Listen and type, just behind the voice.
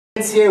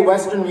NCA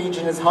Western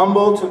Region is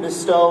humbled to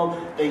bestow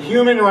the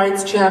Human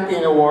Rights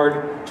Champion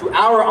Award to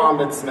our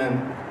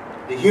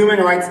Ombudsman, the Human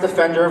Rights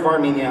Defender of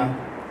Armenia,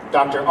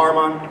 Dr.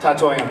 Arman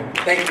Թաթոյան.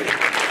 Thank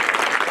you.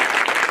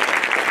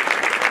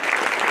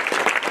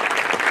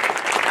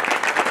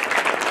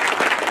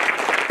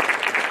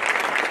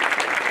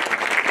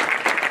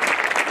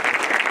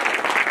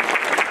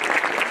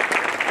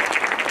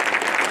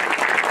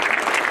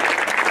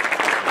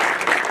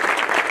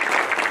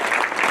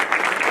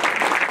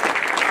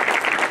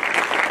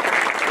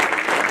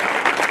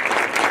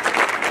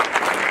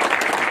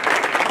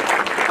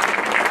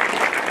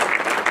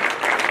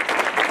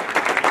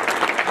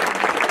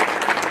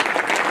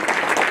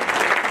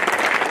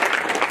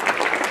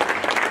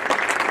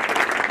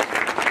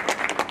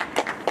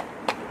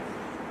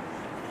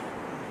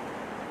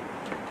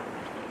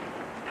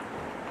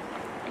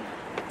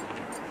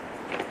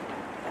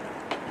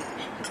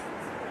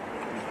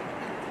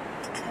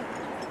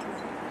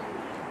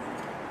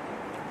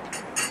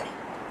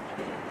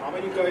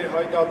 Ամերիկայի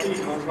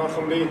հայտարարի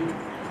հանձնախմբի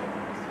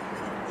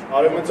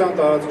արևմտյան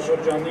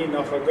տարածաշրջանի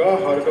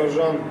նախագահ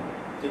հարգարժան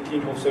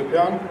Տիկին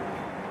Հովսեփյան,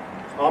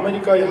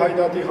 Ամերիկայի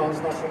հայտարարի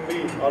հանձնախմբի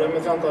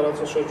արևմտյան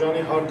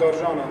տարածաշրջանի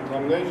հարգարժան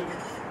անդամներ,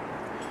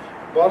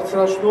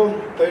 բարձրաշնորհ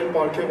Տեր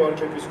Պարքև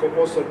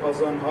arczepiskopos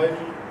Սրբազան հայր,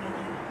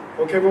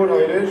 հոգևոր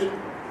հայրեր,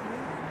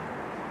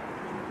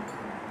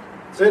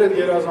 ձերդ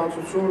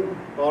երազանցություն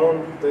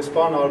պարոն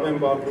դեսպան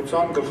Արմեն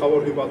Բարկության,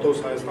 գլխավոր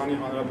հյուպատոս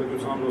Հայաստանի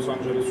Հանրապետության Լոս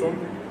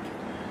Անջելեսում,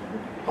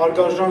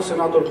 հարգարժան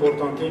սենատոր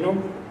Պորտանտինո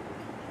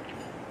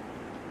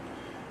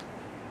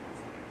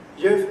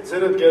և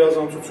ձերդ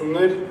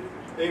գերազանցություններ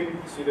իմ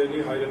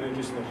սիրելի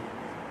հայրենակիցներ.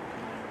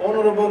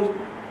 Honorable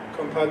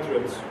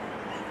compatriots,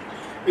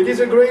 it is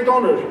a great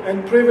honor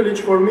and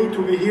privilege for me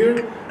to be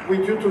here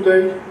with you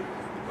today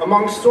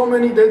amongst so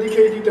many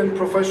dedicated and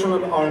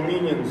professional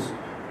Armenians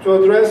to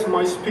address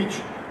my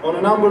speech on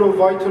a number of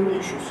vital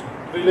issues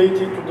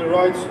related to the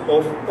rights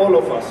of all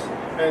of us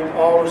and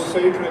our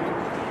sacred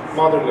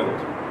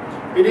motherland.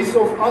 It is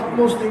of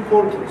utmost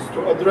importance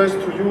to address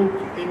to you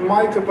in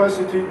my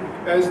capacity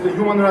as the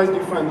Human Rights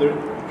Defender,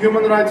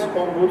 Human Rights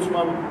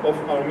Ombudsman of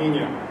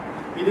Armenia.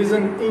 It is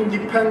an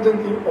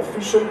independent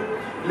official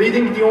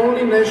leading the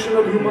only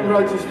national human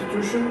rights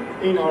institution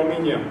in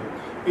Armenia.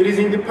 It is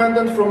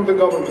independent from the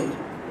government,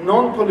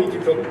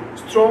 non-political,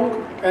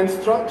 strong and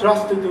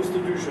trusted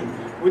institution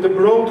with a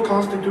broad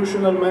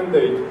constitutional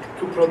mandate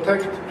to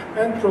protect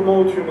and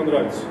promote human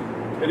rights.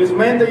 It is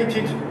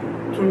mandated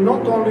to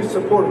not only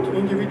support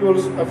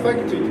individuals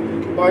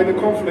affected by the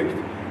conflict,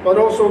 but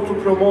also to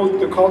promote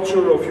the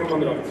culture of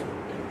human rights.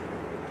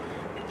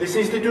 This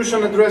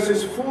institution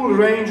addresses full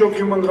range of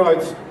human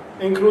rights,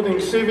 including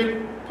civil,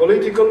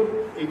 political,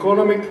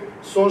 economic,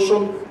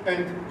 social,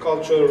 and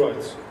cultural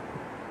rights.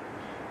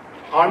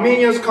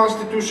 Armenia's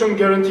constitution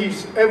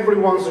guarantees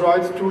everyone's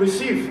right to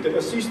receive the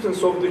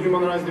assistance of the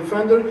Human Rights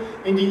Defender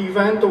in the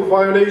event of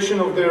violation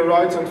of their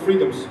rights and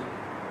freedoms.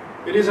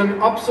 It is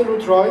an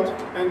absolute right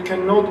and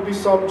cannot be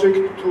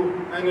subject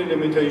to any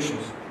limitations.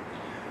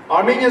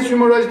 Armenia's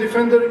Human Rights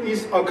Defender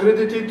is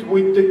accredited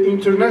with the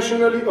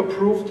internationally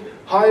approved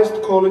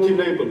highest quality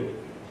label.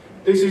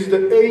 This is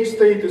the A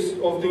status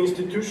of the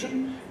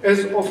institution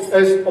as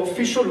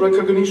official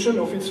recognition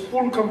of its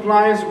full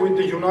compliance with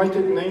the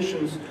United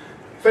Nations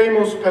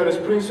famous Paris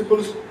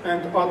Principles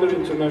and other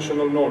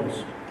international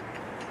norms.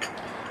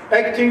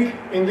 Acting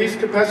in this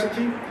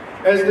capacity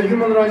as the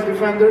Human Rights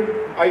Defender,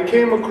 I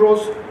came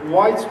across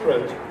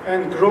widespread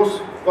and gross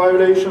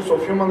violations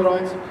of human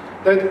rights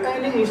that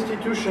any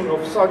institution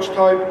of such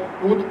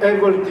type would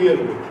ever deal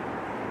with.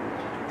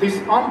 This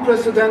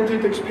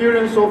unprecedented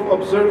experience of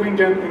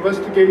observing and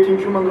investigating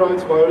human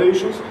rights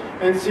violations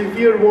and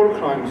severe war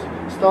crimes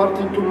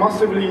started to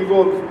massively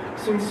evolve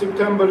since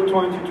September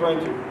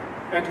 2020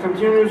 and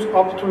continues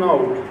up to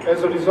now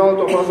as a result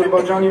of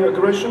Azerbaijani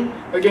aggression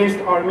against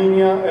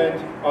Armenia and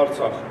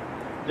Artsakh.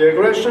 The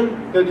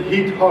aggression that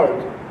hit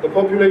hard the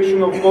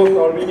population of both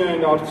Armenia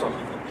and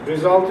Artsakh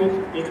resulted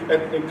in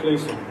ethnic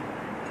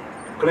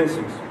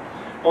cleansings.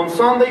 On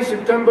Sunday,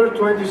 September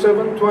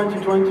 27,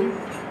 2020,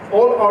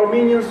 all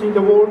Armenians in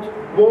the world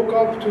woke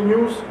up to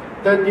news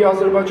that the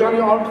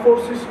Azerbaijani armed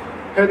forces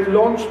had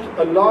launched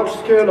a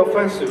large-scale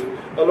offensive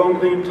along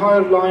the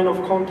entire line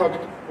of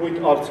contact with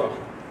Artsakh.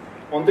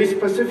 On this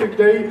specific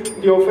day,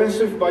 the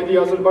offensive by the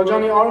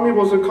Azerbaijani army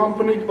was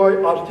accompanied by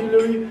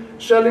artillery,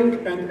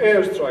 shelling and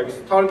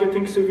airstrikes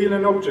targeting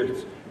civilian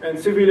objects and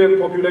civilian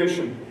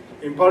population.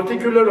 In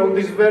particular, on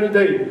this very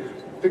day,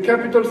 the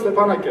capital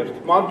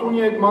Stepanakert,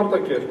 Martuni and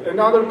Martakert and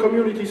other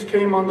communities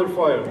came under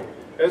fire.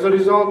 As a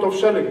result of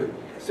shelling,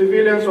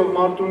 civilians of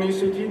Martuni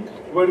city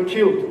were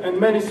killed and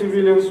many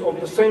civilians of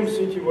the same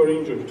city were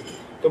injured.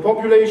 The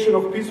population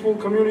of peaceful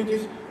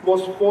communities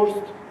was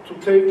forced to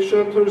take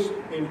shelters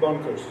in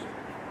bunkers.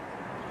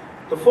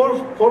 The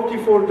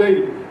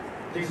 44-day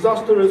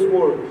disastrous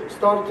war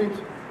started.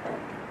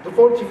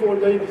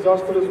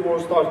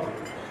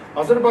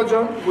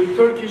 Azerbaijan, with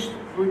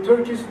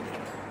Turkey's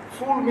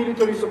full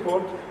military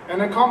support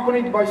and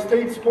accompanied by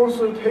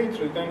state-sponsored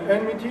hatred and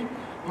enmity,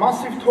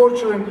 Massive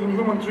torture and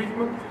inhuman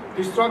treatment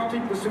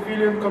destructed the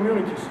civilian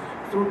communities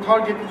through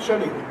targeted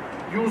shelling,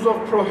 use of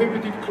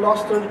prohibited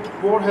cluster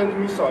warhead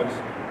missiles,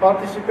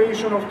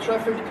 participation of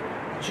trafficked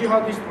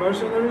jihadist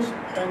mercenaries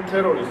and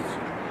terrorists.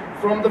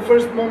 From the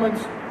first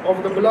moments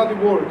of the bloody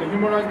war, the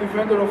Human Rights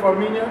Defender of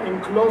Armenia, in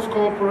close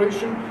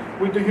cooperation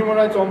with the Human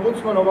Rights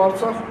Ombudsman of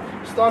Artsakh,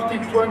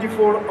 started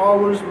 24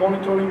 hours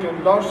monitoring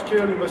and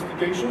large-scale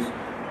investigations,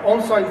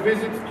 on-site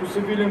visits to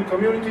civilian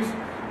communities,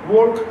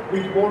 work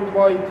with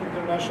worldwide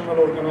international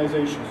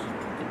organizations.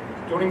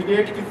 During the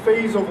active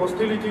phase of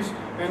hostilities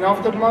and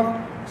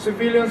aftermath,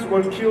 civilians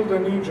were killed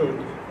and injured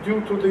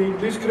due to the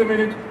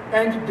indiscriminate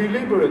and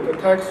deliberate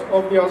attacks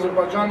of the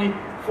Azerbaijani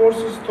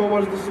forces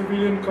towards the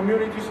civilian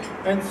communities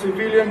and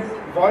civilian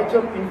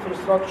vital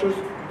infrastructures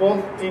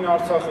both in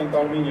Artsakh and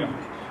Armenia.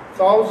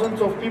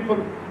 Thousands of people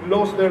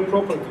lost their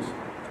properties,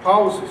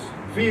 houses,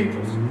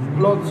 vehicles,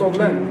 plots of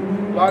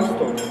land,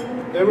 livestock.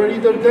 They were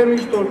either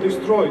damaged or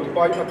destroyed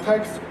by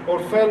attacks or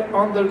fell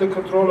under the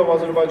control of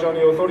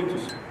Azerbaijani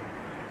authorities.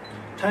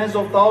 Tens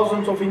of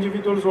thousands of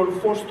individuals were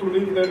forced to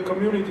leave their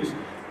communities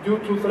due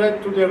to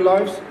threat to their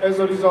lives as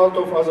a result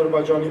of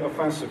Azerbaijani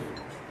offensive.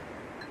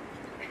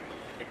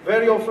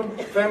 Very often,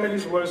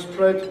 families were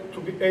spread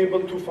to be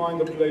able to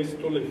find a place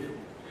to live.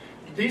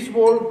 This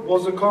war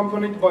was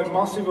accompanied by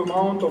massive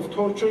amount of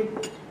torture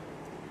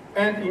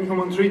and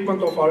inhuman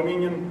treatment of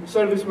Armenian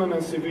servicemen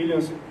and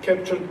civilians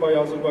captured by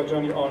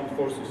Azerbaijani armed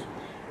forces.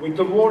 With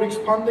the war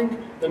expanding,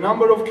 the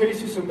number of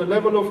cases and the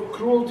level of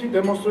cruelty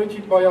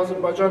demonstrated by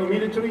Azerbaijani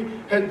military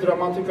had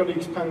dramatically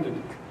expanded,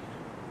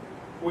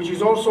 which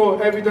is also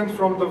evident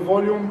from the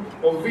volume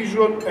of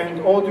visual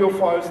and audio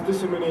files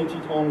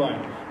disseminated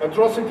online.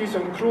 Atrocities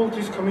and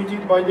cruelties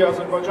committed by the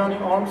Azerbaijani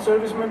armed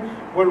servicemen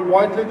were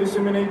widely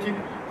disseminated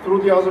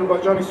through the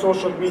Azerbaijani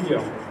social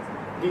media.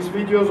 These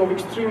videos of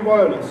extreme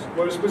violence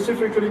were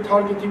specifically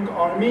targeting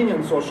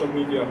Armenian social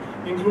media,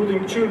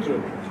 including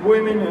children,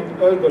 women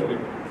and elderly,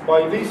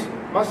 by this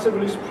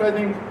massively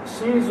spreading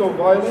scenes of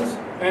violence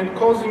and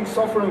causing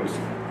sufferings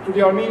to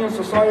the Armenian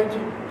society,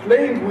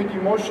 playing with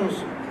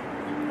emotions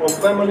of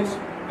families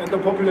and the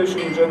population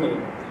in general.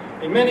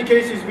 In many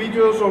cases,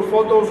 videos or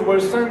photos were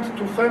sent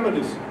to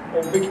families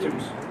of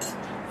victims.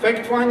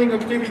 Fact-finding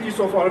activities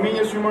of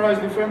Armenia's Human Rights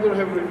Defender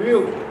have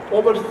revealed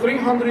over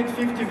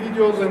 350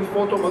 videos and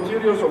photo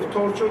materials of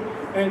torture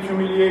and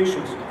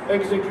humiliations,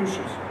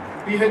 executions,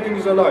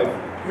 beheadings alive,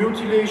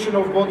 mutilation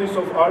of bodies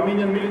of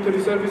Armenian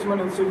military servicemen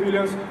and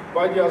civilians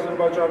by the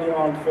Azerbaijani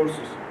armed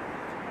forces.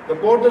 The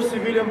border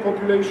civilian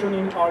population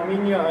in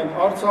Armenia and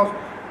Artsakh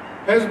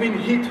has been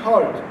hit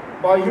hard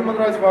by human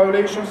rights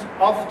violations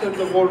after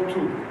the war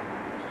too.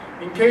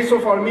 In case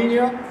of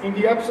Armenia, in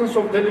the absence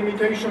of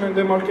delimitation and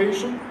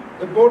demarcation,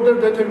 the border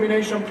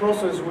determination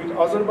process with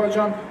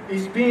Azerbaijan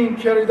is being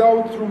carried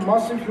out through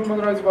massive human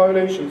rights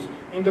violations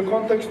in the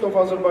context of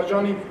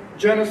Azerbaijani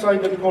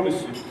genocidal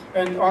policy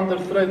and under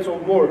threats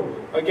of war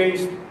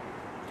against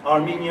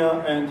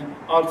Armenia and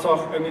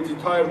Artsakh and its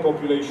entire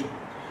population.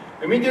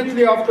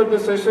 Immediately after the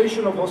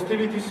cessation of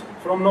hostilities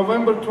from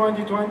November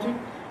 2020,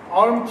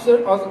 armed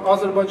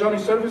Azerbaijani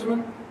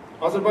servicemen,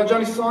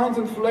 Azerbaijani signs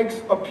and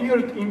flags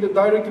appeared in the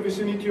direct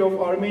vicinity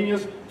of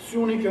Armenia's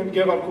Syunik and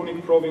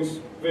Gevarkunik province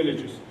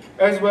villages,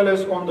 as well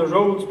as on the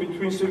roads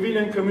between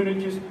civilian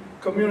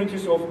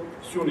communities of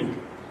Syunik.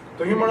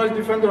 The Human Rights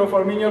Defender of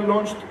Armenia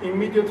launched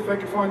immediate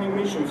fact-finding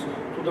missions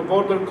to the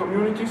border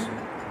communities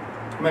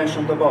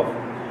mentioned above.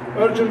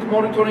 Urgent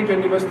monitoring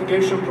and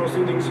investigation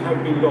proceedings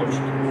have been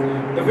launched.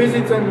 The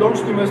visits and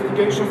launched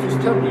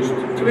investigations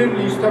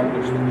clearly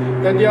established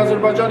that the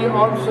Azerbaijani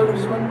armed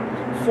servicemen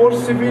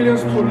forced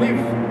civilians to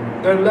leave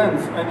their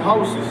lands and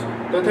houses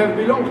that have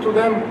belonged to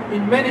them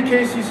in many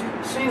cases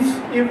since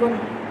even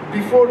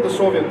before the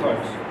Soviet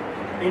times.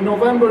 In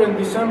November and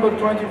December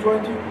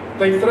 2020,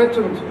 they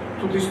threatened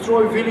to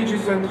destroy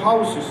villages and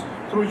houses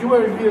through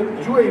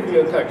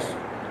UAV attacks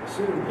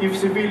if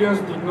civilians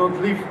did not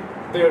leave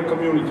their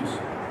communities.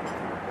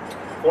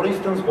 For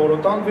instance,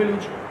 Vorotan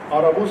village,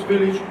 Arabus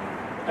village,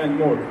 and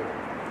more.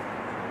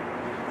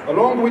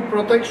 Along with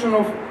protection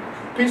of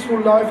peaceful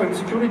life and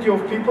security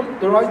of people,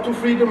 the right to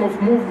freedom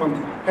of movement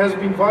has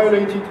been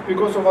violated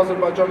because of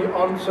Azerbaijani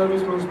armed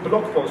servicemen's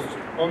block posts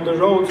on the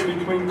roads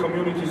between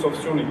communities of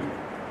Syunik.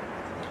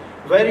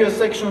 Various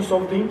sections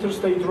of the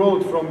interstate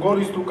road from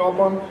Goris to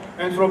Kapan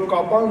and from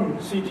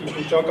Kapan city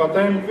to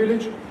Chakaten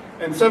village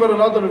and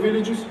several other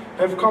villages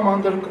have come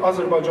under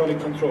Azerbaijani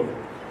control,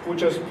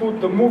 which has put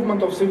the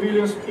movement of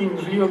civilians in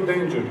real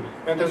danger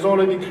and has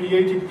already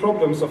created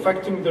problems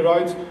affecting the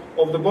rights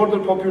of the border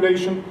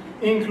population,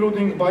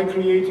 including by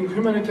creating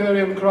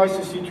humanitarian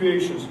crisis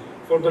situations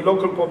for the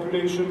local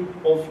population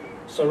of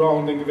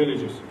surrounding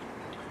villages.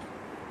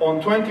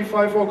 On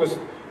 25 August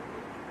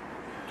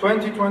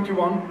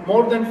 2021,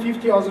 more than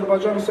 50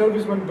 Azerbaijani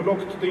servicemen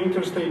blocked the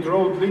interstate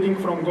road leading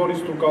from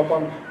Goris to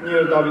Kapan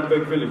near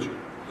Davidbek village.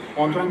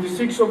 On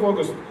 26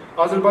 August,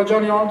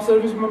 Azerbaijani armed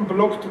servicemen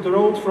blocked the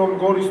road from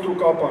Goris to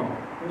Kapan,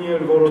 near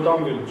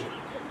Vorodan village.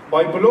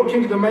 By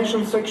blocking the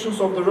mentioned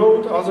sections of the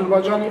road,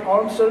 Azerbaijani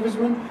armed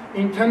servicemen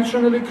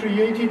intentionally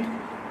created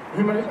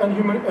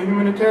a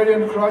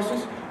humanitarian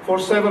crisis for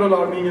several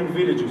Armenian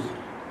villages.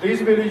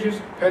 These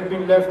villages had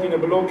been left in a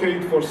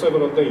blockade for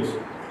several days.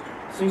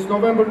 Since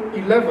November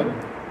 11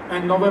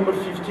 and November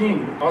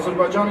 15,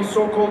 Azerbaijani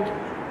so-called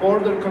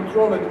border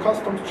control and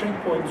customs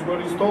checkpoints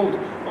were installed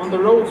on the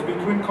roads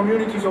between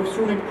communities of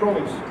Sunik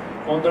province,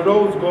 on the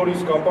roads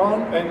Goris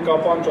Kapan and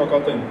Kapan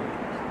Chakaten.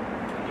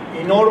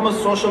 Enormous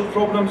social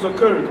problems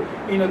occurred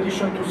in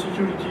addition to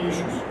security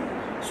issues.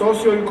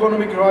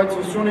 Socio-economic rights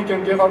in Sunik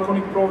and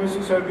Gevarkunik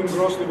provinces have been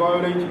grossly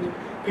violated.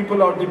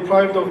 People are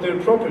deprived of their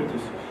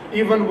properties,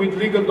 even with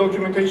legal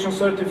documentation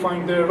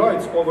certifying their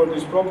rights over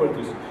these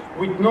properties,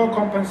 with no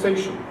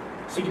compensation.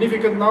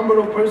 Significant number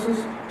of persons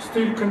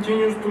still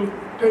continues to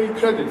pay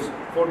credits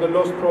for the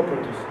lost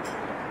properties.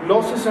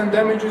 Losses and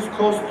damages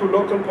caused to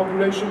local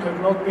population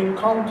have not been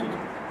counted.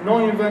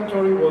 No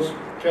inventory was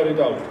carried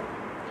out.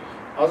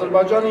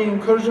 Azerbaijani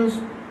incursions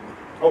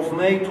of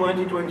May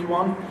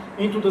 2021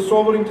 into the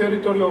sovereign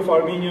territory of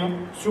Armenia,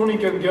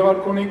 Sunik and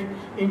Gevarkunik,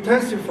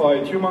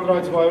 intensified human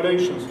rights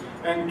violations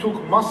and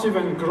took massive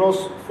and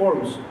gross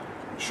forms,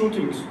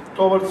 shootings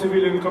toward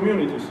civilian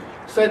communities,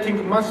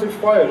 setting massive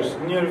fires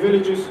near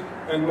villages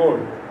and more.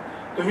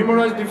 The human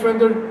rights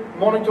defender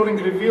monitoring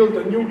revealed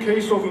a new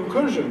case of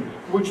incursion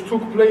which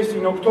took place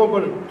in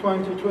October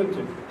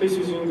 2020. This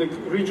is in the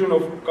region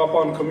of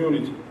Kapan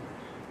community.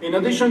 In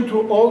addition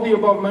to all the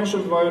above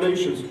mentioned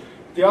violations,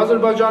 the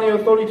Azerbaijani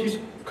authorities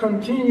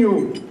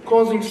continue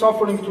causing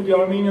suffering to the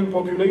Armenian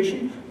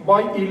population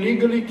by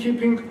illegally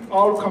keeping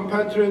our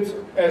compatriots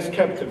as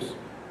captives,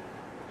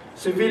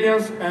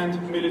 civilians and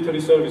military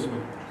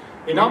servicemen,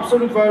 in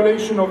absolute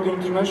violation of the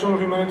international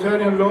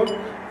humanitarian law,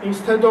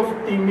 instead of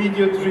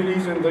immediate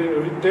release and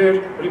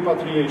their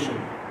repatriation.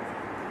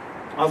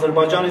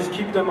 Azerbaijanis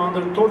keep them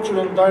under torture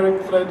and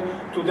direct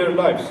threat to their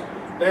lives.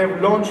 They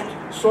have launched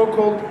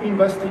so-called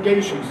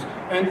investigations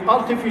and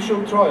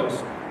artificial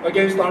trials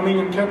against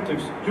Armenian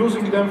captives,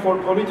 using them for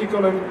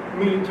political and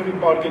military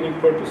bargaining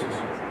purposes.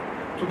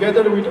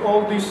 Together with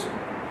all this,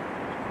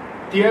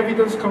 the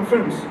evidence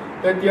confirms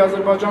that the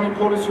Azerbaijani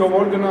policy of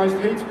organized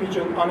hate speech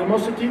and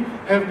animosity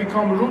have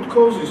become root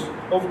causes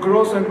of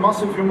gross and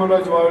massive human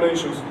rights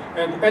violations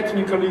and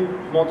ethnically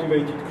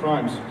motivated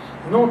crimes,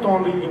 not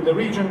only in the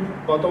region,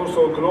 but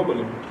also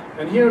globally.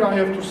 And here I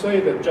have to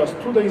say that just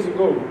 2 days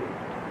ago,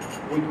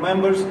 with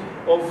members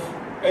of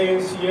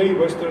ANCA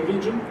Western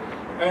Region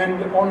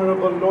and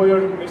Honorable Lawyer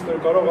Mr.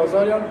 Garov,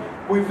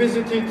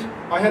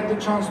 I had the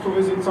chance to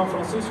visit San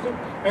Francisco,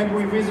 and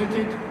we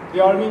visited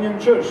the Armenian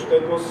church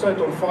that was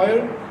set on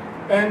fire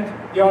and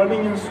the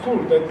Armenian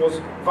school that was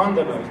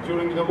vandalized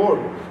during the war.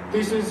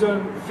 This is a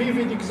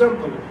vivid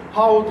example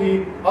how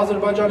the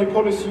Azerbaijani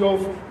policy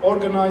of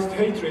organized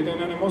hatred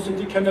and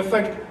animosity can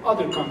affect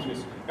other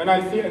countries, and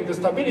the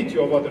stability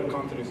of other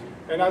countries.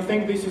 And I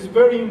think this is a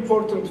very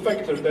important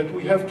factor that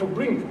we have to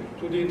bring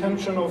to the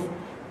attention of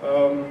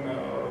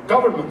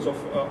governments of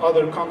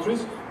other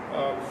countries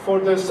for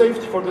the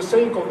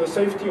sake of the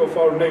safety of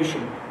our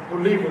nation who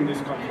live in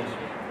these countries.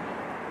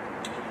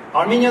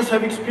 Armenians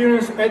have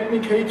experienced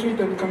ethnic hatred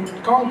and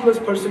countless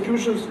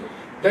persecutions.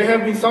 They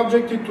have been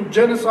subjected to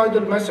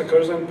genocidal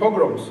massacres and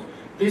pogroms.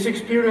 This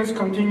experience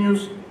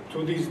continues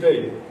to this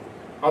day.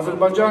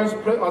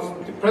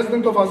 The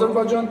President of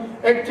Azerbaijan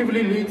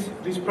actively leads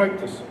this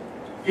practice.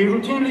 He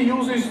routinely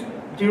uses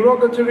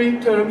derogatory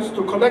terms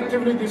to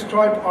collectively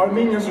describe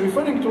Armenians,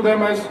 referring to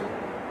them as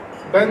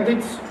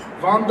bandits,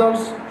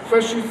 vandals,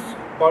 fascists,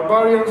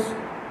 barbarians,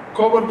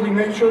 cowardly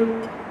nature,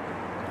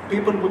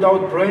 people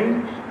without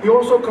brain. He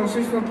also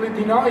consistently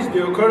denies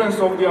the occurrence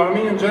of the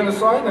Armenian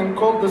genocide and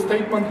called the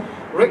statement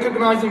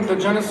recognizing the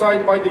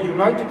genocide by the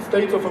United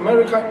States of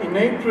America in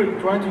April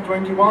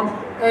 2021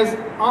 as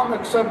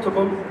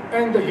unacceptable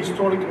and a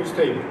historic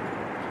mistake.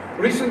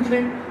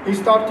 Recently, he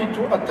started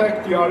to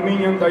attack the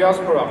Armenian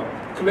diaspora,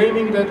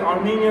 claiming that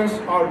Armenians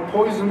are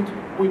poisoned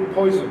with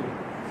poison.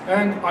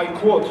 And I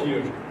quote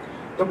here,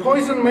 "The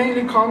poison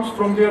mainly comes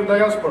from their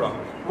diaspora,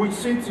 which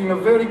sits in a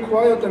very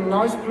quiet and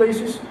nice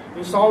places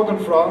in southern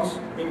France,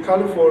 in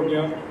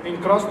California, in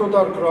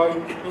Krasnodar Krai,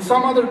 in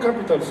some other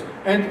capitals,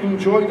 and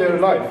enjoy their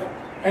life.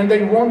 And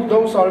they want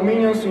those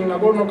Armenians in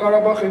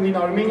Nagorno-Karabakh and in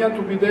Armenia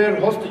to be their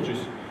hostages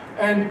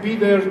and be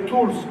their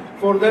tools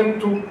for them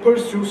to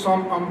pursue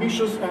some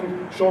ambitious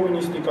and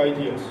chauvinistic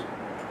ideas."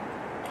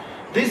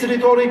 This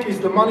rhetoric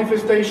is the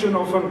manifestation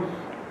of an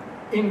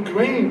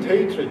ingrained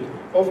hatred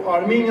of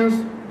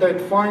Armenians that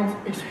finds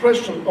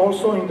expression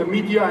also in the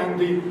media and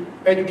the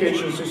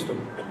education system.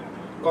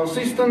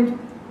 Consistent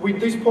with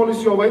this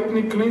policy of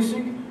ethnic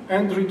cleansing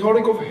and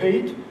rhetoric of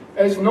hate,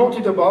 as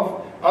noted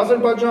above,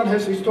 Azerbaijan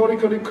has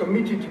historically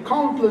committed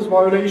countless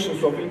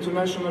violations of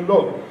international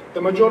law,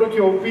 the majority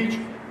of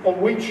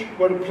which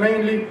were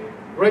plainly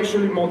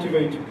racially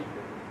motivated.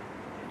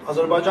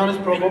 Azerbaijan's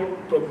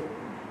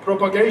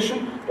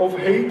propagation of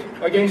hate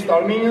against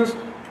Armenians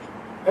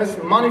has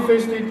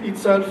manifested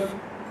itself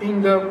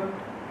in the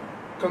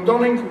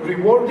condoning,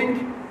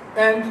 rewarding,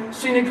 and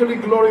cynically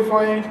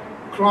glorifying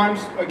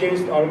crimes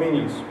against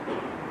Armenians.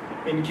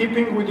 In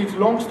keeping with its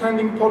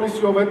long-standing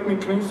policy of ethnic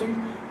cleansing,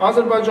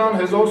 Azerbaijan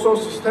has also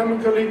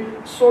systematically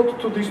sought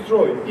to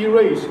destroy,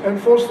 erase, and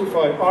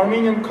falsify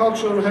Armenian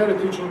cultural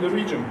heritage in the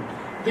region.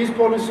 This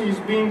policy is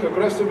being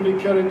aggressively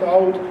carried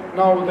out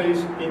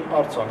nowadays in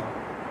Artsakh.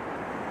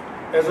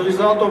 As a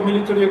result of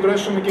military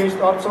aggression against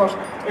Artsakh,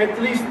 at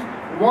least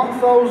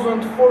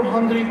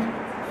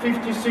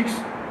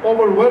 1,456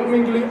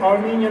 overwhelmingly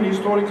Armenian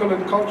historical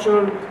and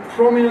cultural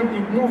prominent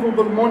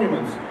immovable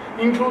monuments,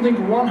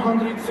 including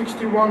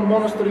 161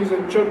 monasteries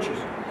and churches,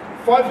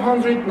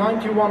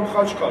 591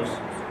 khachkars,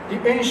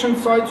 the ancient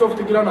sites of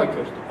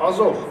Tigranakert,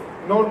 Azov,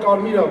 Nor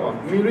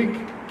Karmiravan, Mirik,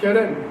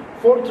 Keren,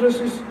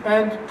 fortresses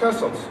and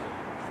castles,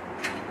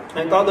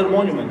 and other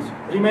monuments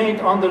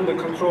remained under the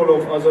control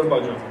of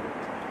Azerbaijan.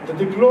 The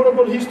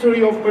deplorable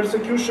history of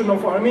persecution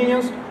of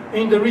Armenians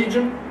in the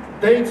region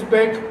dates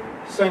back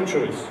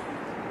centuries.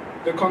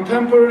 The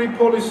contemporary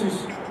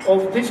policies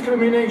of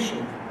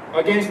discrimination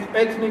against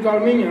ethnic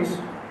Armenians,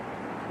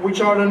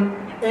 which are an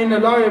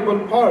inalienable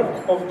part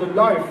of the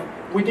life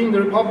within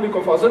the Republic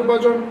of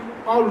Azerbaijan,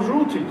 are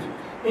rooted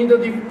in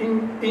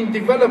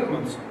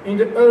developments in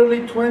the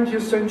early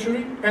 20th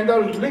century and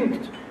are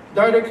linked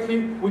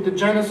directly with the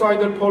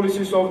genocidal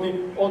policies of the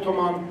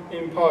Ottoman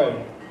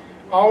Empire.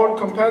 Our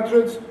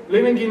compatriots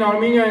living in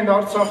Armenia and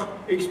Artsakh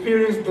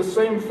experienced the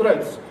same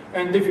threats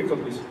and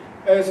difficulties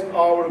as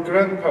our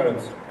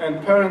grandparents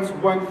and parents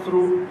went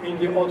through in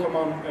the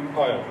Ottoman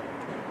Empire.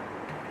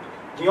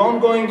 The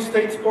ongoing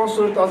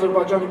state-sponsored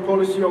Azerbaijani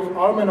policy of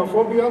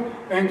Armenophobia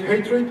and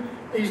hatred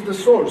is the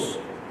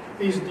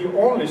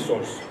only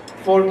source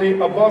for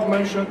the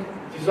above-mentioned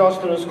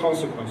disastrous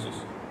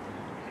consequences.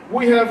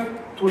 We have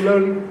to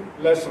learn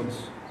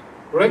lessons,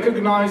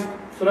 recognize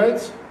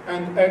threats,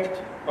 and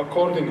act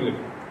accordingly.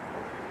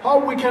 How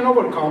we can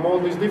overcome all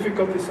these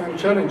difficulties and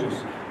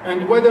challenges,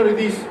 and whether it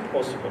is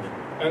possible,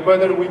 and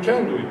whether we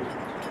can do it.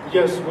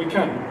 Yes, we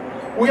can.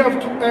 We have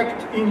to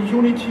act in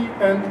unity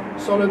and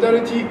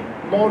solidarity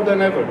more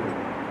than ever.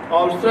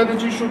 Our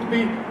strategy should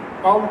be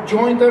our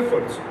joint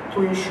efforts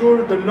to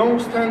ensure the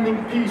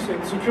long-standing peace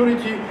and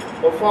security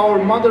of our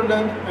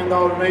motherland and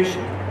our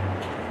nation.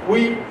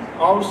 We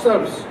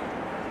ourselves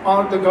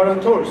are the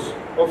guarantors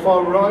of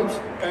our rights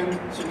and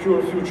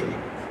secure future.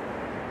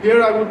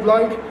 Here I would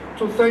like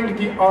to thank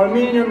the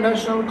Armenian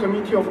National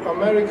Committee of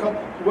America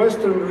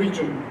Western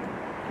Region,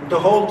 the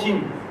whole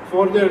team,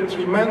 for their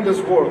tremendous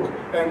work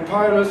and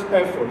tireless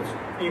efforts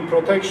in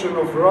protection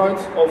of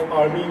rights of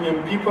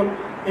Armenian people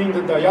in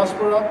the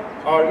diaspora,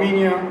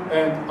 Armenia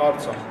and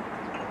Artsakh.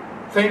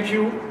 Thank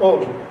you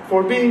all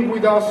for being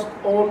with us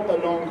all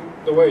along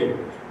the way.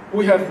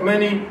 We have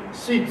many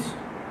seeds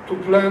to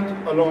plant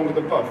along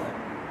the path.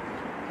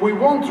 We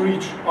won't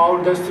reach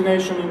our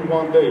destination in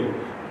one day,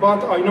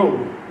 but I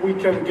know we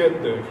can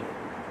get there.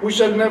 We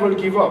shall never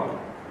give up,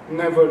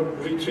 never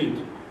retreat.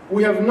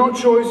 We have no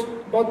choice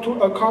but to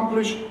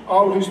accomplish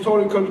our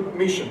historical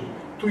mission,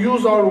 to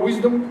use our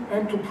wisdom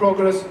and to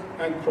progress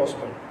and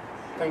prosper.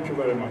 Thank you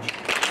very much.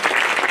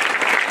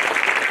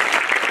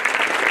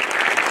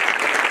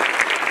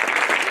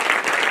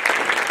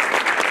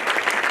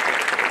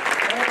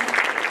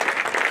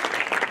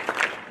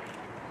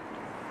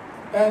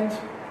 And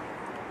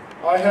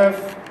I have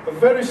a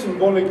very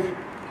symbolic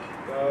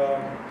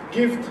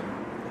gift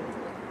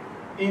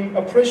in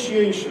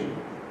appreciation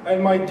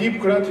and my deep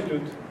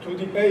gratitude to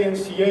the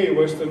ANCA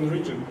Western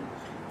Region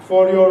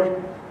for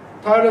your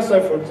tireless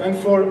efforts and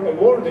for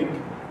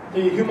awarding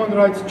the Human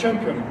Rights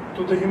Champion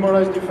to the Human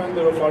Rights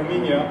Defender of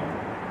Armenia.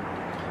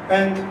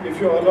 And if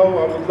you allow,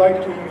 I would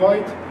like to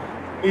invite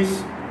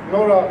Ms.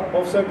 Nora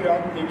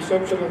Ovsepian, the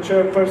exceptional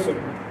chairperson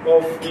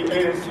of the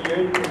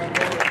ANCA, to hand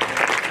over.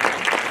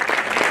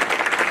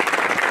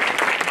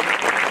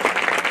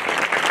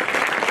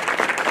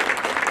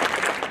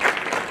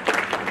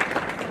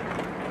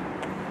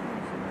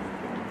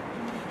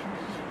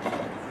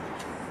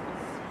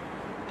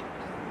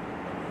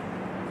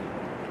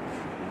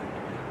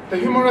 The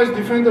Human Rights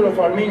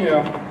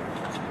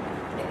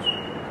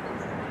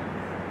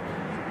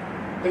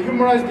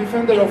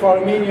Defender of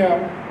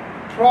Armenia,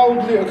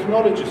 proudly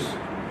acknowledges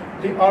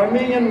the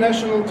Armenian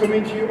National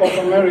Committee of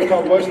America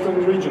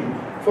Western Region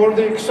for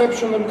the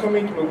exceptional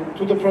commitment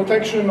to the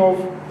protection of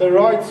the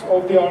rights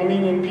of the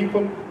Armenian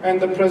people and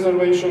the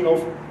preservation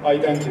of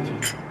identity.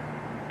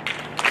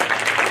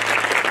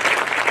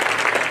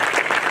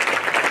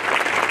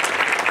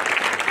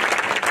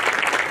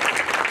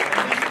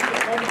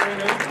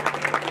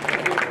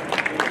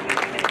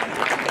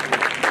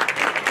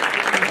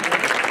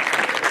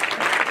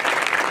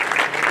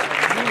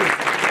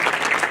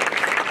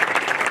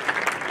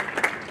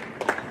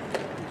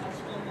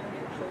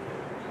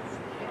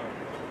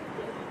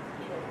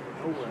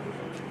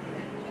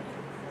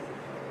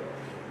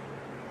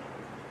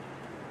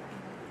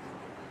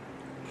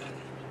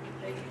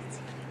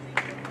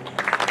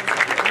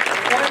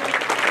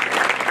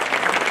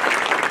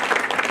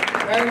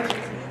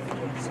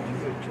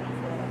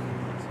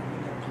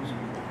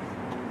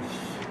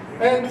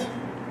 And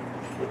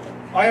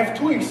I have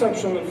two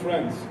exceptional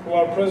friends who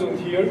are present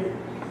here,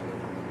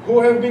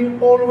 who have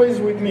been always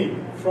with me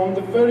from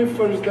the very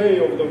first day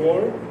of the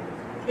war,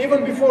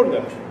 even before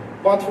that,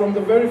 but from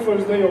the very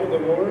first day of the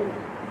war,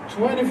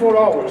 24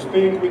 hours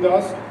being with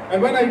us.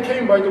 And when I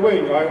came, by the way,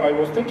 I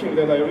was thinking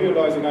that I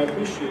realized and I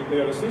appreciate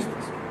their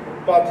assistance.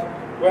 But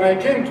when I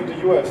came to the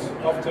US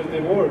after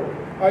the war,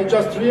 I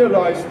just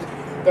realized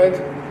that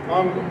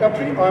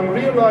I'm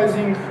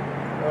realizing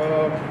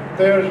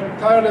their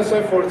tireless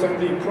efforts and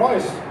the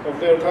price of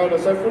their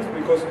tireless efforts,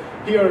 because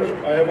here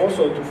I have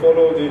also to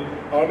follow the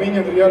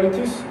Armenian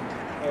realities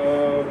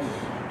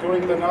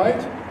during the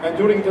night and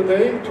during the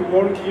day to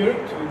work here,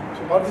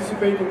 to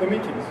participate in the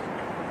meetings.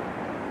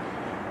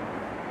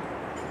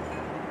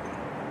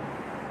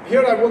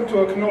 Here I want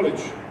to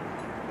acknowledge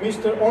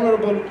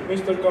Honorable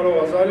Mr.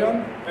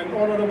 Gowazarian and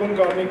Honorable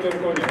Garnik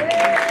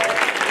Erkonyan.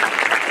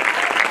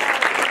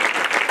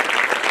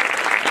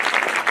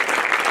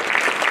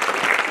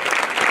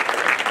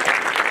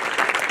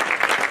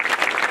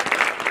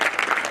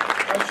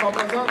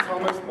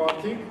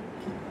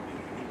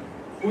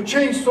 Who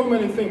changed so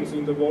many things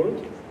in the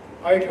world.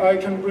 I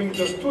can bring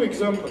just two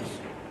examples.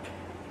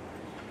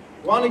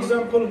 One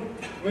example,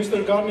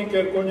 Mr. Garnik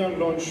Erkonyan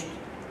launched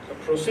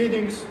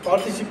proceedings,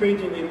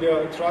 participating in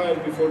the trial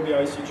before the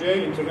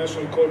ICJ,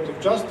 International Court of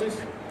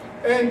Justice,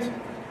 and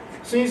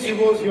since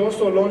he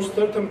also launched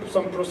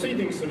some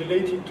proceedings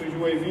related to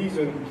UAVs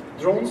and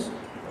drones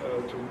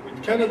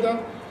with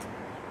Canada.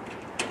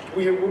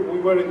 We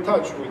were in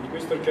touch with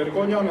Mr.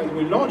 Erkonyan and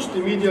we launched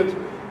immediate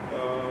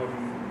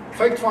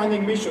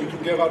fact-finding mission to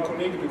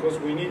Gevakonic because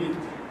we needed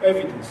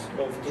evidence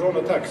of drone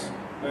attacks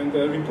and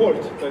a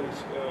report that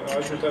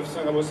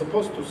I was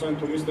supposed to send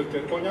to Mr.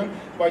 Erkonyan.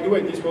 By the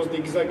way, this was the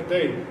exact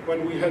day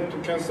when we had to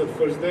cancel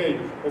first day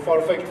of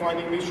our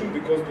fact-finding mission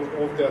because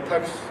of the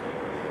attacks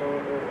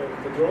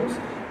of the drones.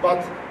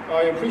 But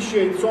I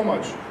appreciate so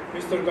much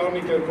Mr.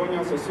 Garnik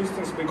Erkonyan's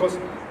assistance, because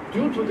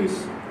due to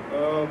this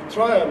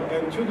trial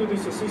and due to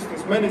this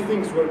assistance, many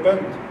things were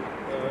banned,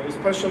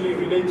 especially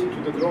related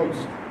to the drones.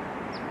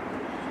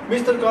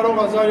 Mr.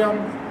 Gowazarian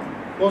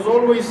was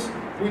always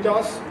with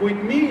us, with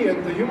me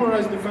and the human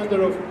rights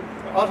defender of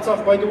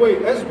Artsakh, by the way,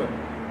 as well.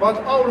 But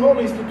our whole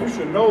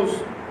institution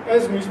knows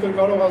as Mr.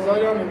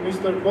 Gowazarian and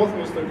both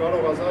Mr.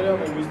 Gowazarian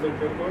and Mr.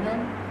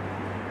 Erkonyan.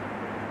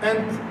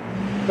 And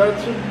there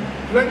are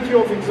plenty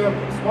of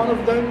examples. One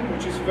of them,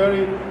 which is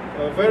very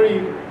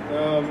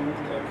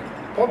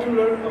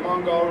popular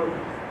among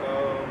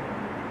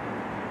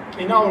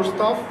in our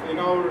staff,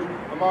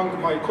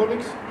 among my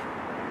colleagues,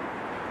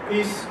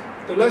 is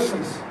the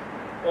lessons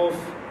of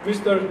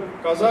Mr.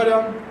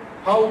 Gowazarian,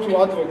 how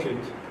to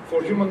advocate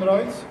for human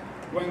rights.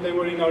 When they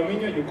were in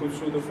Armenia, you could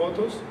see the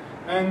photos,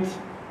 and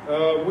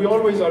we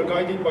always are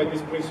guided by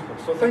this principle.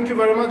 So thank you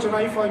very much, and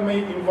if I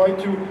may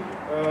invite you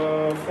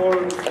for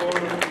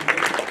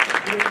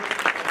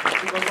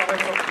because I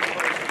have some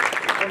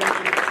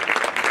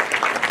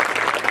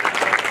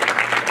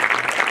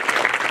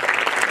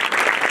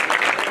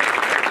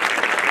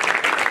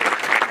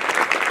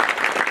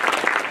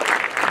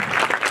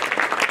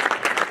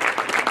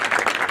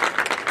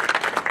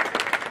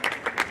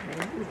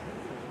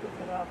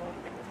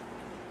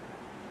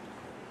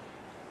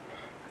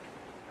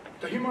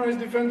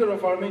Defender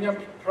of Armenia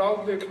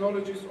proudly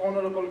acknowledges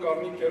Honorable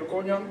Garnik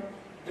Erkonyan,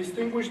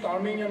 distinguished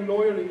Armenian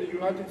lawyer in the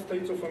United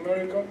States of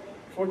America,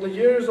 for the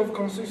years of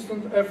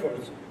consistent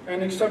efforts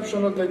and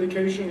exceptional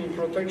dedication in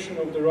protection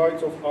of the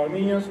rights of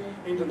Armenians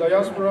in the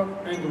diaspora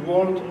and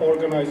world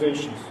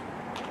organizations.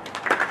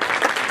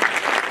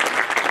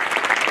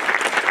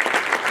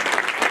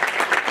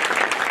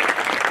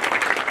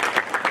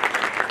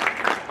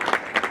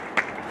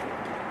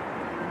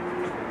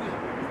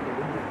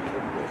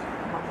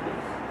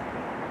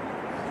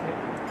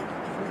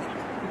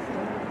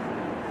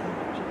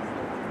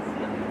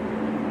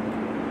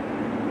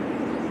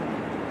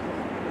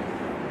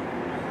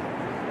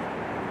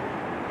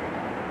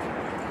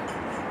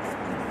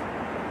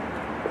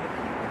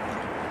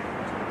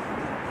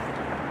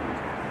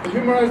 The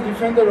human rights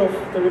defender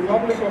of the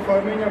Republic of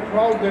Armenia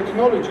proudly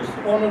acknowledges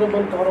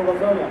Honorable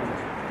Gowazarian,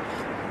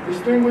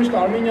 distinguished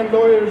Armenian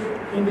lawyer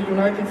in the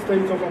United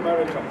States of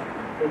America,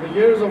 for the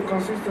years of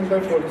consistent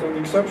efforts and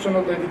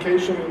exceptional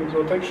dedication in the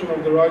protection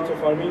of the rights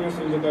of Armenians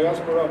in the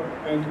diaspora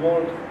and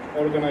world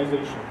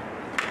organization.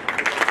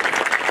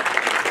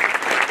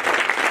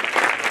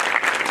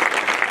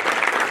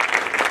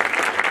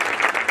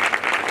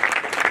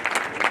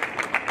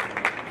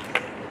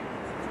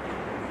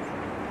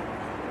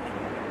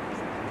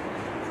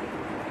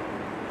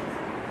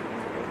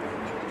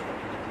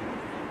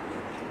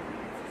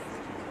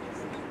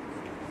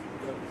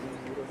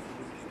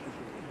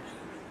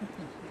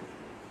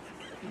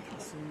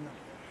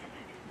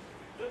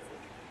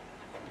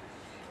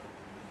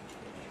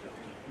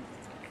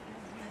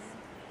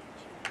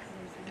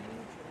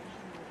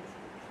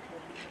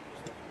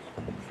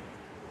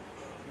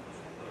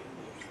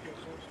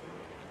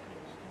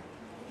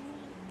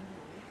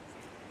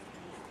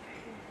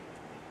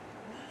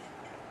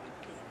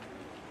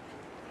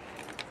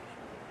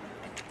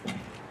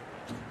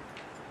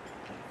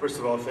 First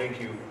of all,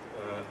 thank you,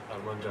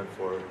 Arman,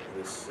 for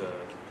this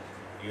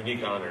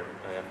unique honor,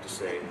 I have to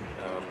say.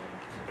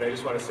 And I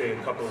just want to say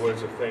a couple of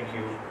words of thank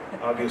you,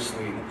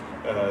 obviously,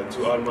 to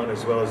Arman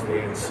as well as the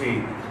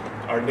ANC.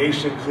 Our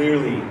nation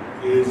clearly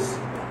is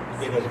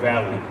in a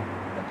valley,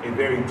 a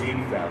very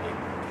deep valley.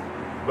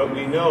 But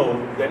we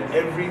know that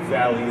every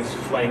valley is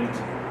flanked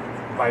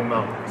by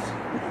mountains.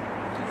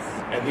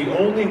 And the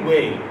only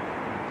way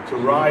to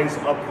rise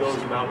up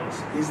those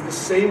mountains is the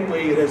same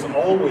way it has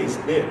always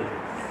been.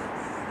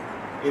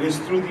 It is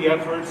through the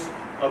efforts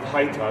of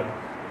Haytat,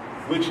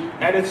 which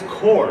at its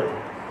core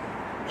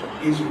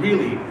is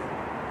really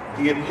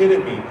the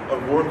epitome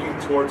of working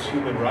towards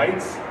human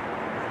rights,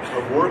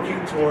 of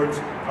working towards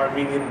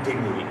Armenian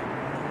dignity.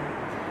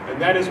 And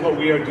that is what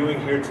we are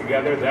doing here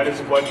together. That is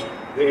what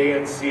the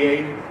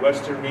ANCA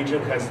Western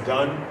region has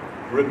done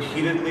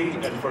repeatedly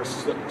and for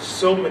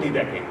so many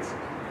decades.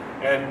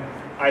 And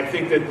I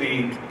think that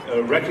the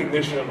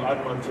recognition of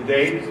Arman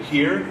today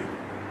here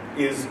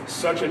is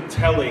such a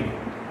telling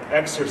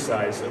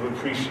exercise of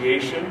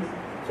appreciation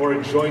for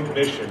a joint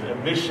mission, a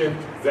mission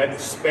that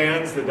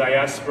spans the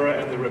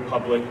diaspora and the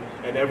Republic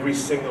and every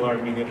single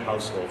Armenian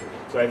household.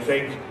 So I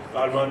thank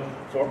Arman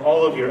for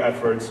all of your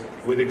efforts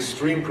with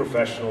extreme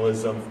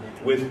professionalism,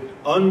 with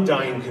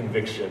undying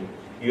conviction.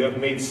 You have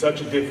made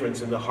such a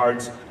difference in the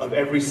hearts of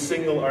every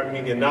single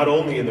Armenian, not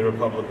only in the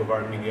Republic of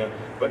Armenia,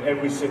 but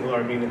every single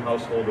Armenian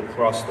household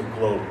across the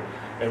globe.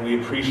 And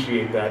we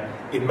appreciate that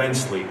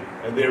immensely.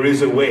 And there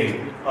is a way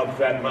up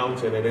that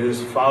mountain, and it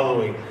is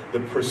following the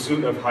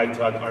pursuit of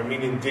Haytat,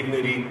 Armenian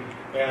dignity,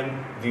 and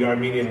the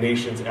Armenian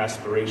nation's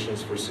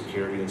aspirations for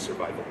security and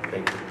survival.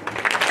 Thank you.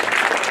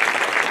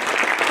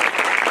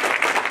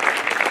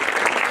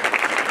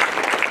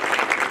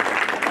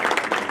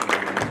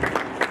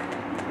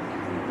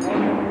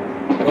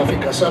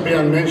 Rafik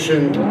Asabian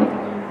mentioned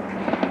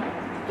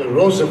the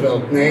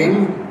Roosevelt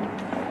name,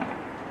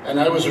 and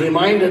I was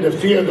reminded of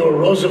Theodore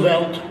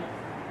Roosevelt,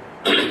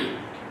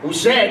 who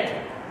said,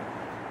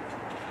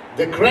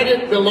 "The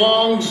credit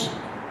belongs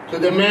to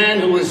the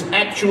man who is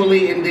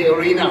actually in the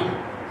arena,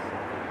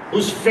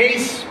 whose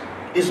face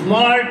is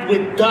marred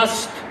with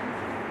dust,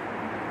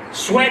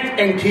 sweat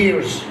and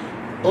tears,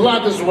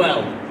 blood as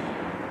well.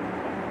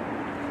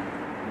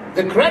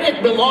 The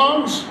credit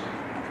belongs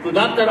to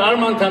Dr.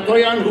 Arman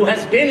Tatoyan, who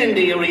has been in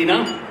the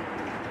arena.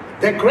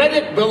 The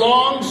credit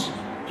belongs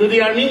to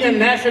the Armenian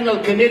National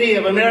Committee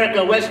of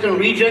America Western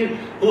Region,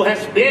 who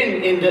has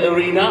been in the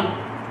arena.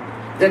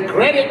 The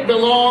credit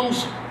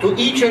belongs to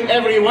each and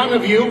every one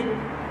of you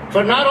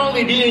for not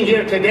only being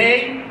here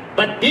today,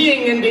 but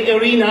being in the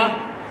arena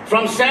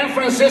from San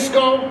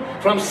Francisco,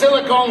 from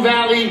Silicon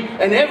Valley,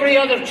 and every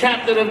other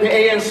chapter of the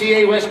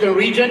ANCA Western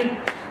Region.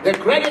 The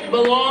credit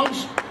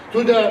belongs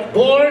to the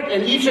board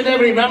and each and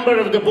every member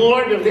of the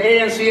board of the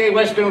ANCA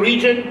Western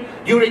Region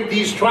during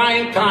these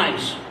trying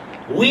times.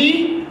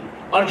 We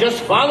are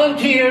just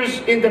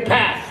volunteers in the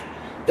path.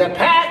 The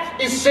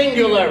path is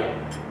singular.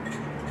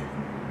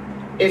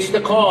 It's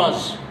the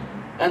cause,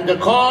 and the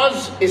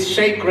cause is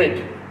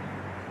sacred.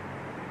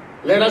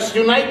 Let us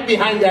unite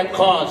behind that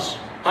cause.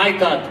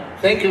 Haytat,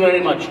 thank you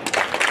very much.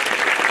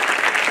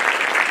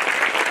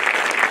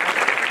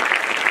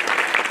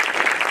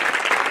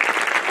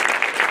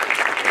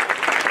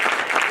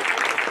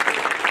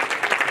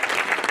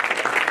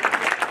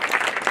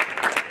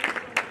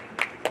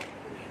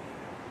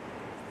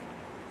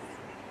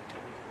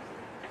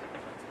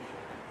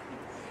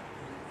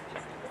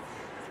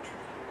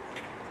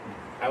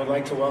 I would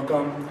like to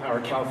welcome our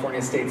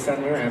California State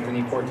Senator,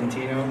 Anthony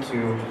Portantino,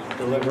 to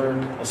deliver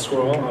a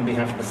scroll on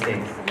behalf of the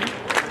state.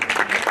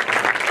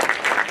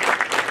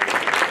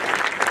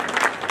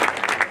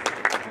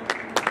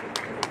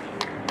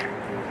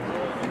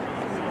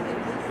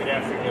 Good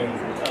afternoon.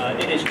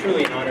 It is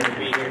truly an honor to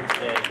be here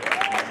today.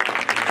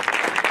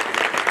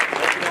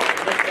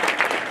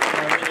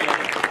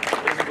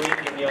 This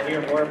week, and you'll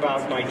hear more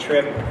about my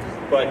trip,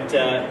 but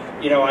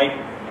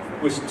I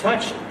was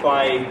touched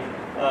by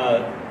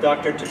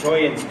Dr.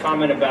 Tatoyan's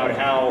comment about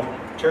how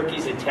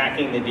Turkey's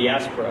attacking the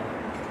diaspora.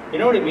 You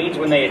know what it means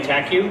when they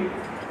attack you?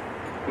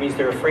 It means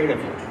they're afraid of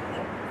you,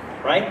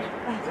 right?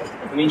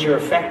 It means you're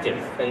effective.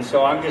 And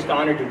so I'm just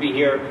honored to be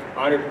here,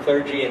 honored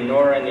clergy and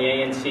Nora and the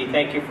ANC.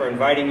 Thank you for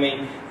inviting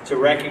me to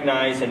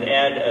recognize and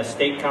add a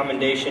state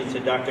commendation to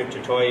Dr.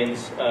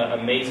 Tatoyan's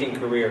amazing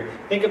career.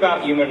 Think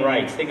about human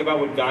rights. Think about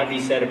what Gandhi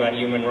said about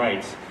human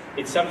rights.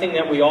 It's something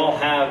that we all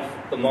have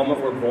the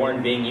moment we're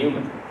born, being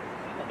human.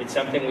 It's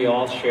something we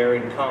all share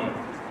in common.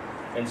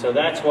 And so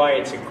that's why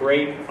it's a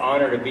great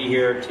honor to be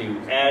here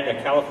to add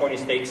a California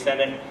State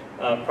Senate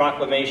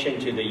proclamation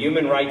to the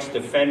human rights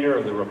defender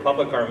of the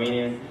Republic of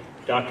Armenia,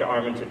 Dr.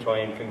 Arman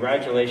Tatoyan.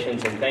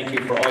 Congratulations and thank you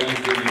for all you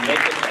do. You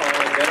make us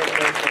all a better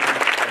person,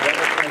 a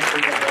better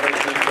country, a better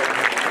people,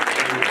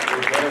 and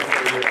we're better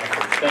for your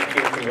efforts. Thank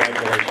you and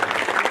congratulations.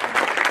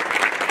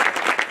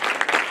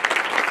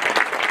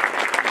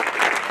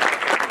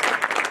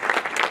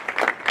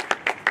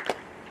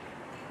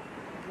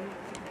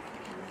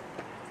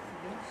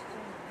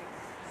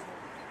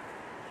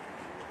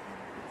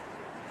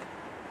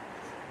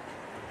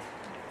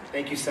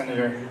 Thank you,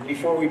 Senator.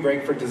 Before we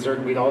break for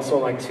dessert, we'd also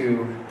like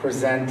to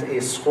present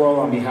a scroll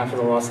on behalf of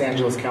the Los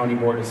Angeles County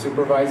Board of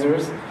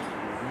Supervisors.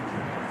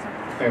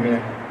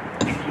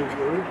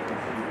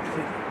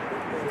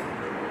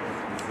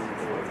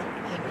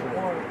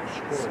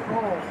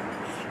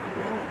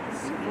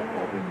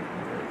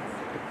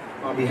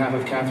 On behalf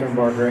of Catherine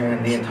Barker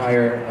and the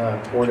entire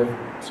Board of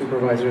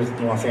Supervisors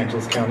in Los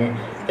Angeles County,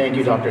 thank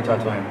you, Dr.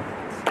 Թաթոյան.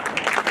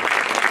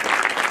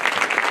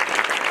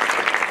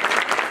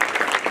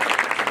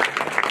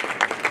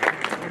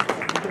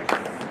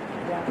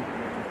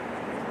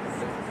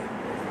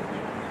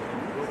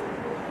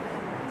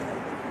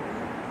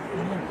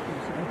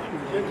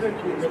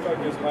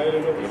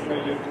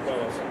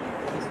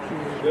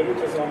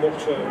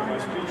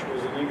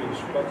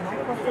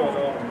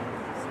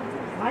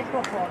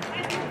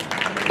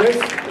 Ես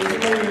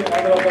ուզում եմ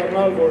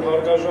անդրադառնալ, որ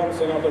հարգարժան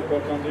սենատոր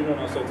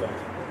Պարտադիրն ասեց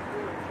այդ։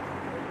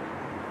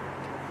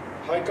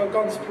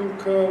 Հայկական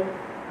սփյուռքը,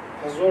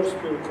 հզոր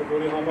սփյուռքը,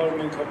 որի համար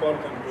մենք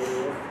հպարտ ենք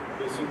բոլորով,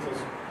 ես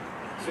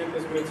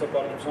ինքս մեծ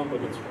հպարտությամբ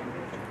լցվում,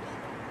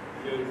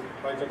 երբ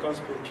հայկական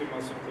սփյուռքի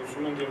մասին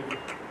խոսում ենք եւ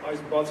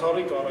այս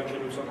բացառիկ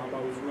առաքելության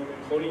համար ուզում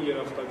եմ խորին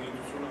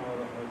երախտագիտությունը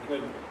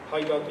հայտնել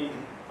հայկատի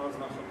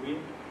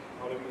հանձնախմբին,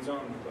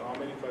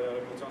 Ամերիկայի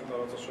արևմտյան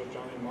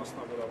տարածաշրջանի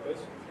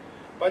մասնավորապես,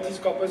 բայց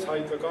իսկապես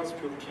հայկական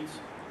սփյուռքից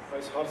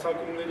այս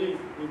հարձակումների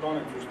մի բան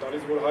է ցույց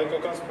տալիս, որ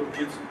հայկական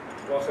սփյուռքից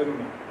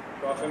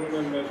վախենում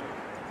են մեր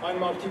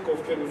այն մարդիկ,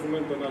 ովքեր ուզում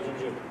են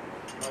բնաջնջել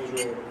հայ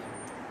ժողովուրդը։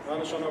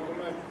 Դա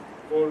նշանակում է,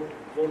 որ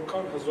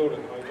որքան հզոր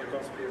է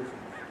հայկական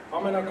սփյուռքը,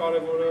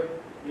 ամենակարևորը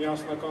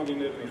միասնական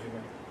լինելն է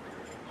լինել։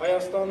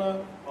 Հայաստանը,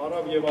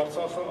 Արաբ եւ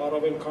Արցախը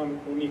առավել քան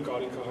ունի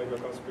կարիքը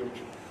հայկական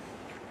սփյուռքի։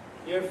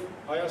 Եվ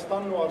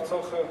Հայաստանն ու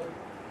Արցախը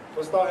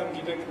վստահ եմ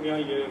գիտեք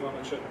միայն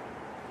Երևանը չէ։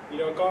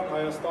 Իրական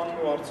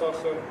Հայաստանն ու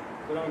Արցախը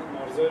դրանք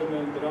մարզերն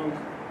են,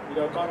 դրանք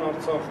իրական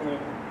Արցախն է,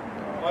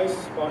 այս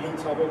պահին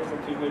ցավոք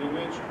խնդիրների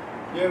մեջ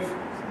եւ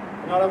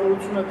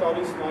հնարավորություն է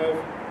տալիս նաեւ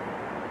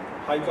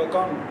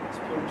հայկական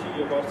սփյուռքի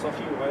եւ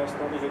Արցախի ու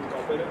Հայաստանի հետ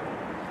կապերը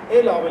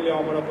ել ավելի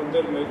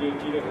ամրապնդել մեր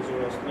երկիրը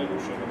հզորացնել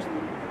ու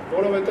շենացնել։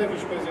 Որովհետեւ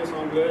ինչպես ես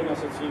անգլերեն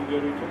ասացի իմ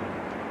ելույթում,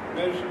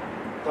 մեր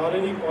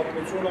դարերի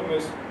պատմությունը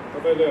մեզ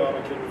տվել է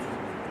առաքելություն։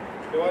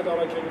 Եվ այդ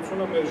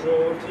առաքելությունը մեր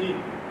ժողովրդի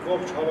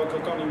ողջ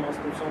հավաքական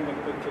իմաստությամբ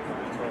մենք պետք է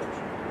տանենք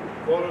առաջ։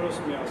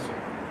 Բոլորս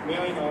միասին,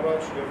 միայն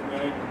առաջ եւ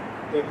միայն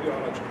դեպի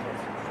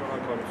առաջընթաց։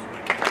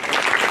 Շնորհակալություն։